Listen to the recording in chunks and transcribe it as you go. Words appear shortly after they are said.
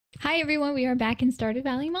Hi everyone, we are back in Stardew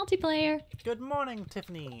Valley multiplayer. Good morning,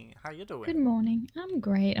 Tiffany. How you Good doing? morning. I'm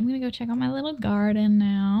great. I'm gonna go check on my little garden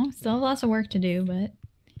now. Still have lots of work to do, but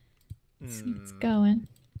it's Hmm. going.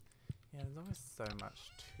 Yeah, there's always so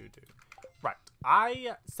much to do. Right.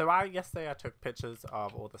 I yesterday I took pictures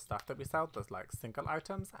of all the stuff that we sell. There's like single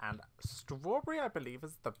items and strawberry I believe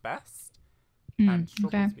is the best. And Okay.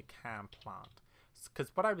 strawberries we can plant.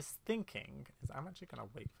 Because what I was thinking is I'm actually gonna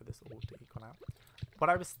wait for this all to equal out. What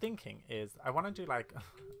I was thinking is I want to do like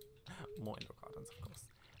more indoor gardens, of course.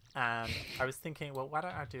 And I was thinking, well, why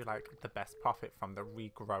don't I do like the best profit from the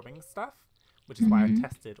regrowing stuff, which is why I Mm-hmm.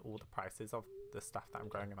 tested all the prices of the stuff that I'm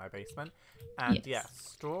growing in my basement. And yeah, Yes.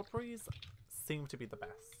 strawberries seem to be the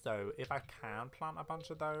best. So if I can plant a bunch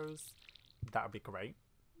of those, that would be great.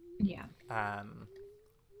 Yeah. Um,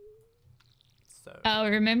 so Oh,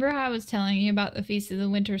 remember how I was telling you about the Feast of the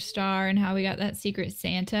Winter Star and how we got that Secret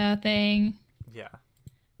Santa thing? yeah,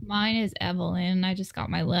 Mine is Evelyn. I just got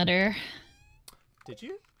my letter. did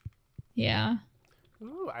you? Yeah.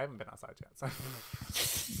 Ooh, I haven't been outside yet, so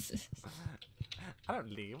I don't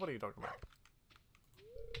leave. What are you talking about?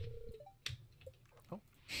 Oh.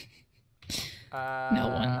 No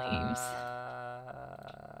one leaves.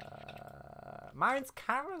 Mine's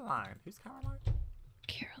Caroline. Who's Caroline?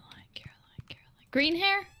 Caroline, Caroline, Caroline. Green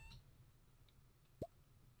hair?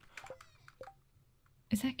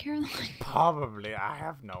 Is that Caroline? Probably. I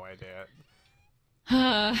have no idea.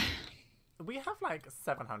 Uh, We have like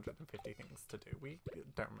 750 things to do. We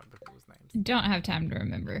don't remember people's names. don't have time to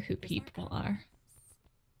remember who Is that people Caroline? are.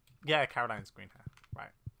 Yeah, Caroline's green hair. Right.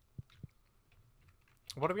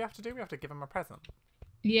 What do we have to do? We have to give him a present.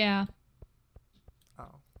 Yeah,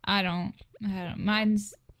 Oh.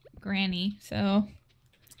 Mine's Granny, so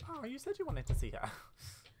Oh, you said you wanted to see her.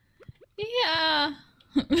 yeah.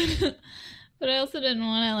 But I also didn't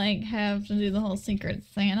want to like have to do the whole Secret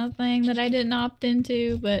Santa thing that I didn't opt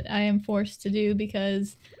into, but I am forced to do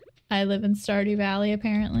because I live in Stardew Valley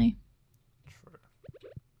apparently.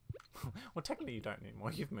 True. Well, technically you don't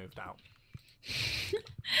anymore. You've moved out.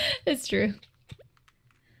 It's true.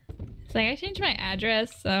 It's like I changed my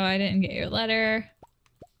address, so I didn't get your letter.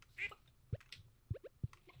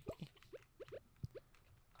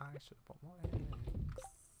 I should have bought more eggs.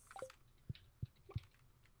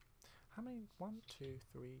 How many? 1, 2,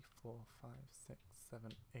 3, 4, 5, 6,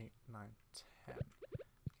 7, 8, 9, 10.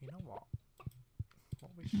 You know what?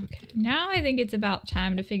 What we should Okay, do. now I think it's about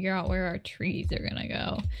time to figure out where our trees are gonna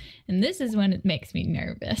go. And this is when it makes me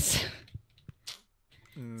nervous.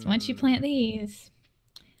 So once you plant these,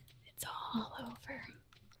 it's all over.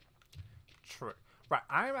 True. Right,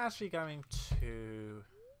 I'm actually going to...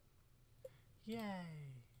 Yay.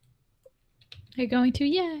 You're going to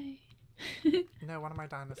yay. No, one of my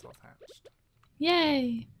dinosaurs hatched.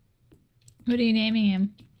 Yay. What are you naming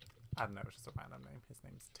him? I don't know, it's just a random name. His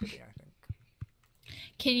name's Tilly, I think.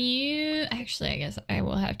 Can you actually I guess I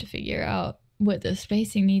will have to figure out what the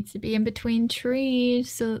spacing needs to be in between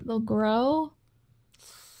trees so that they'll grow.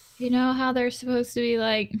 You know how they're supposed to be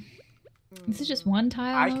like this is just one I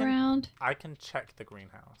tile can around? I can check the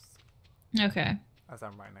greenhouse Okay. as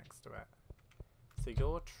I'm right next to it. So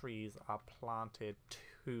your trees are planted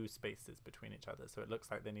 2 spaces between each other. So it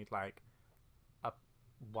looks like they need like a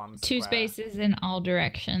 1 Two square. spaces in all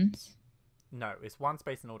directions. No, it's 1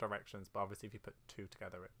 space in all directions, but obviously if you put 2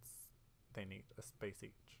 together, they need a space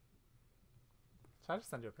each. Should I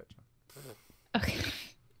just send you a picture? Okay.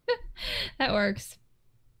 That works.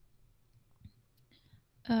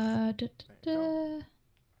 Da, da, da.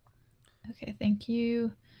 Okay, thank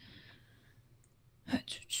you.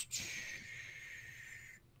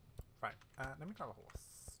 Right, let me grab a horse.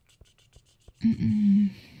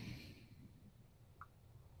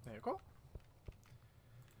 There you go.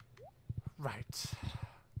 Right.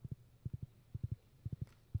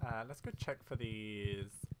 Let's go check for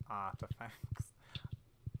these artifacts.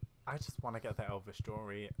 I just want to get the Elvish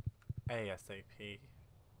jewelry ASAP.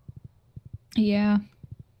 Yeah.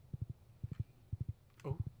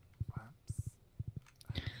 Oh, ramps.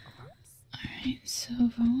 Ramps. Alright, so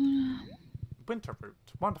if I wanna... Winter root.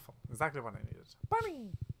 Wonderful. Exactly what I needed. Bunny!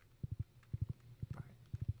 Right.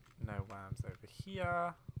 No worms over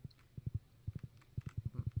here.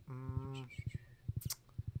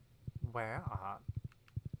 Where are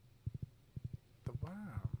the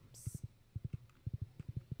worms?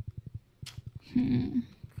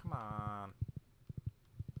 Come on.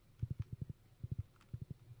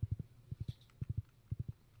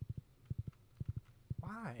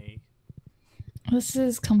 Why? This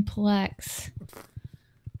is complex.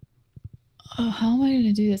 Oh, how am I going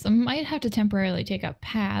to do this? I might have to temporarily take out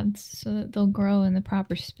paths so that they'll grow in the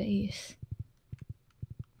proper space.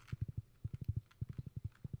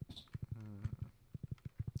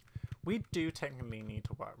 We do technically need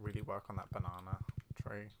to really work on that banana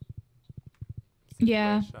tree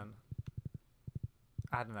Yeah. situation.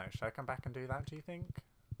 I don't know. Should I come back and do that, do you think?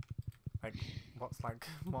 Like, what's, like,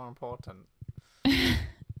 more important?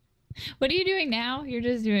 What are you doing now? You're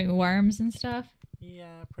just doing worms and stuff?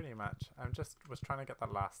 Yeah, pretty much. Was trying to get the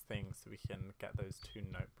last thing so we can get those 2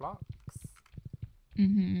 note blocks.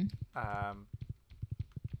 Mm-hmm.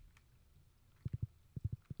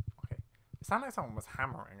 Okay. It sounded like someone was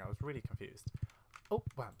hammering. I was really confused. Oh,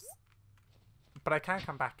 worms. But I can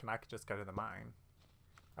come back and I could just go to the mine.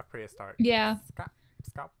 A prehistoric Yeah.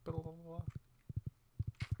 scalpel.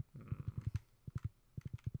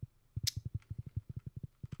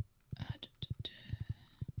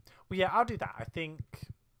 Well, yeah, I'll do that. I think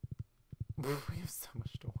we have so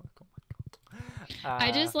much to work. Oh my god.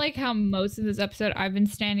 I just like how most of this episode I've been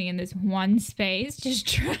standing in this one space just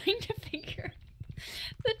trying to figure out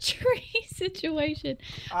the tree situation.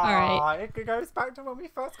 All right. It goes back to when we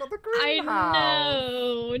first got the I greenhouse.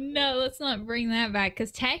 know. No, let's not bring that back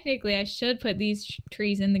because technically I should put these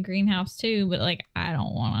trees in the greenhouse too, but like I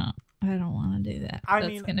don't wanna do that. I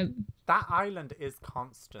mean, that island is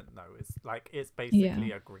constant though. It's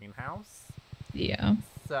basically a greenhouse. Yeah.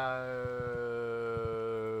 So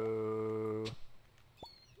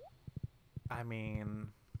I mean,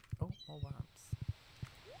 more worms.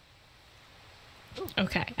 Ooh.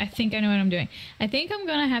 Okay, I think I know what I'm doing. I think I'm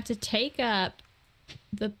gonna have to take up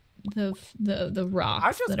the rocks.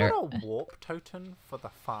 I just got a warp totem for the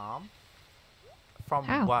farm from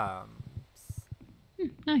worms.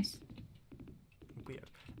 Nice. Weird.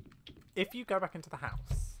 If you go back into the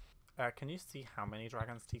house, can you see how many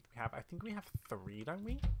dragon's teeth we have? I think we have 3, don't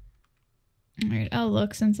we? Alright, I'll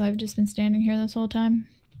look since I've just been standing here this whole time.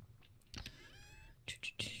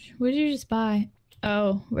 What did you just buy?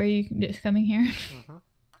 Oh, were you just coming here?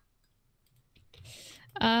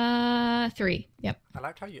 Mm-hmm. 3. Yep. I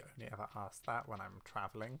like how you only ever ask that when I'm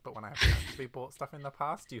traveling, but when I've actually bought stuff in the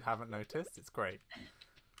past, you haven't noticed. It's great.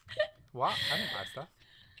 What? I didn't buy stuff.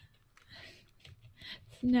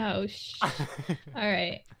 No.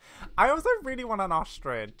 Alright. I also really want an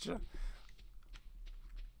ostrich.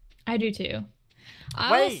 I do too.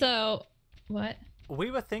 Wait. Also... What?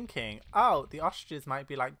 We were thinking, oh, the ostriches might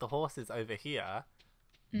be like the horses over here.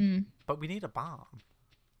 But we need a barn.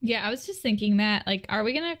 Yeah, I was just thinking that. Like, are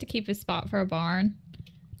we going to have to keep a spot for a barn?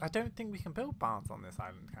 I don't think we can build barns on this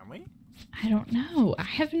island, can we? I don't know. I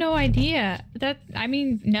have no idea.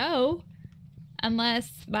 No.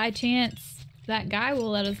 Unless, by chance, that guy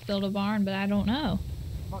will let us build a barn, but I don't know.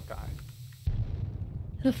 What guy?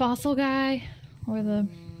 The fossil guy? Or the...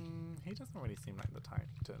 He doesn't really seem like the type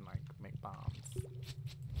to, like, make barns.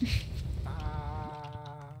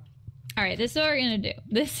 Alright, this is what we're gonna do.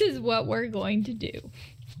 This is what we're going to do.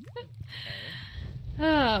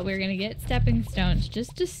 We're gonna get stepping stones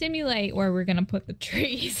just to simulate where we're gonna put the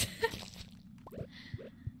trees.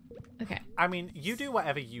 Okay. I mean, you do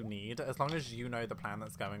whatever you need. As long as you know the plan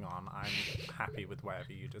that's going on, I'm happy with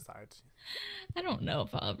whatever you decide. I don't know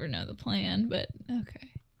if I'll ever know the plan, but okay.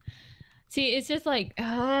 See, it's just like,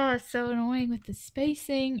 so annoying with the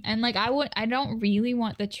spacing. And like, I don't really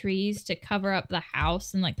want the trees to cover up the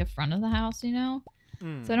house and like the front of the house, you know?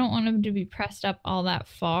 So I don't want them to be pressed up all that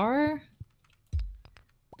far.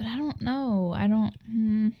 But I don't know.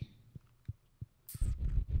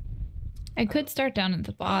 I could start down at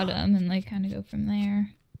the bottom and like kind of go from there.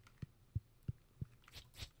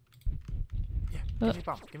 Yeah, give me a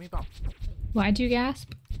bomb. Give me a bomb. Why'd you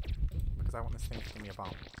gasp? Because I want this thing to give me a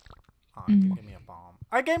bomb. Give me a bomb.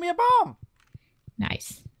 I gave me a bomb!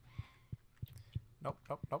 Nice. Nope.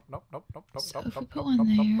 So if we put one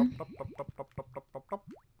there.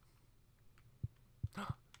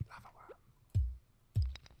 Lava worm.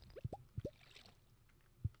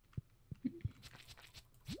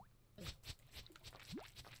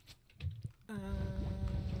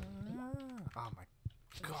 Oh my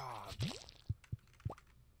god.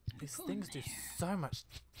 These things do so much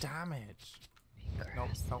damage.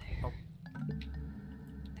 Nope.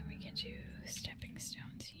 Then we can do stepping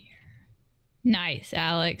stones here. Nice,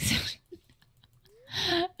 Alex.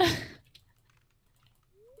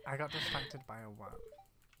 I got distracted by a worm.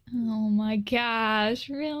 Oh my gosh,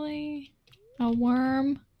 really? A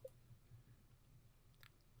worm?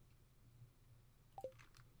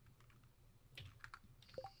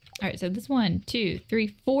 Alright, so this 1, 2, 3,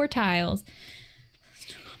 4 tiles. It's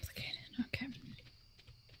too complicated. Okay.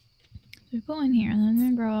 So we put one here, and then I'm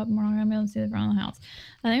gonna grow up, and we're not gonna be able to see the front of the house.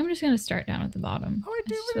 I think I'm just gonna start down at the bottom. Oh, I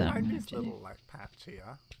do really like this little like patch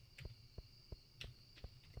here.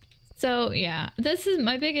 So yeah, this is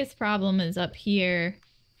my biggest problem is up here.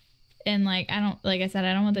 And like I don't, like I said,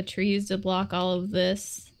 I don't want the trees to block all of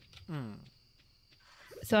this. Mm.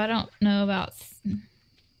 So I don't know about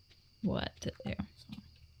what to do. So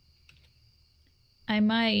I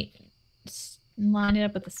might line it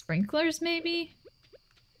up with the sprinklers, maybe.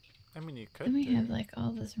 I mean, you could. Then we do. have like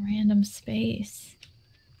all this random space,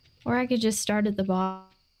 or I could just start at the bottom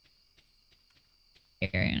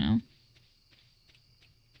here, you know.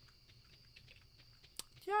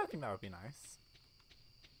 Yeah, I think that would be nice.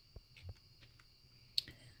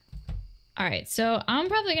 All right, so I'm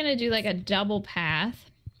probably gonna do like a double path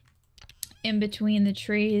in between the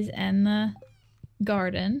trees and the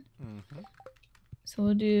garden. Mm-hmm. So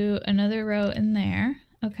we'll do another row in there.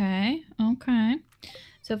 Okay, okay.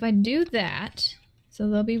 So if I do that, so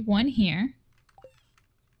there'll be one here.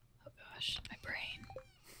 Oh gosh, my brain.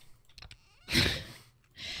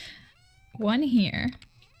 One here.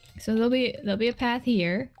 So there'll be a path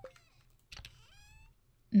here.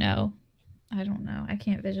 No, I don't know. I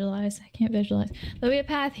can't visualize. There'll be a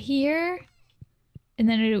path here, and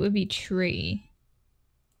then it would be tree.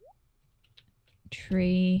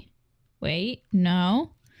 Tree. Wait,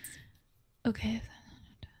 no. Okay.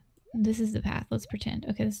 This is the path. Let's pretend.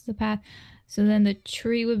 Okay, this is the path. So then the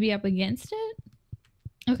tree would be up against it?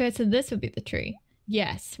 Okay, so this would be the tree.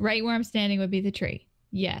 Yes. Right where I'm standing would be the tree.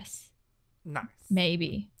 Yes. Nice.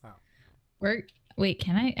 Maybe. Oh. Wait,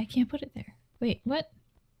 can I? I can't put it there. Wait, what?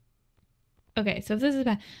 Okay, so if this is the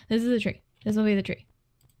path, this is the tree. This will be the tree.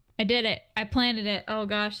 I did it. I planted it. Oh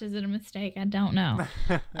gosh, is it a mistake? I don't know.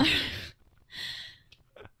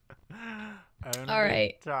 All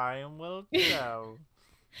right. Time will tell.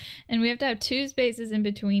 And we have to have 2 spaces in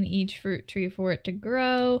between each fruit tree for it to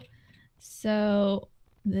grow. So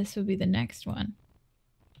this would be the next one.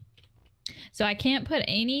 So I can't put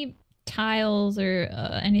any tiles or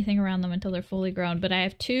anything around them until they're fully grown, but I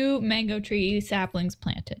have 2 mango tree saplings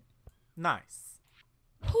planted. Nice.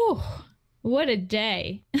 Whew. What a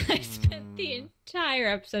day. I spent the entire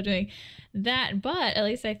episode doing that, but at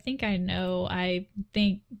least I think I know. I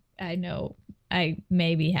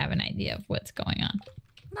maybe have an idea of what's going on.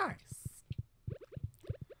 Nice.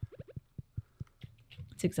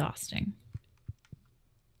 It's exhausting.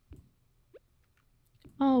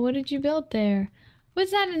 Oh, what did you build there?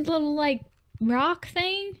 Was that a little, like, rock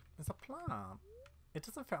thing? It's a plant. It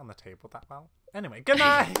doesn't fit on the table that well. Anyway, good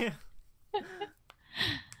night.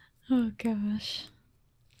 Oh, gosh.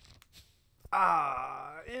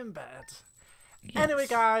 In bed. Yes. Anyway,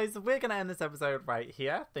 guys, we're going to end this episode right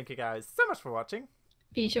here. Thank you guys so much for watching.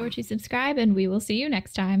 Be sure to subscribe, and we will see you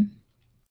next time.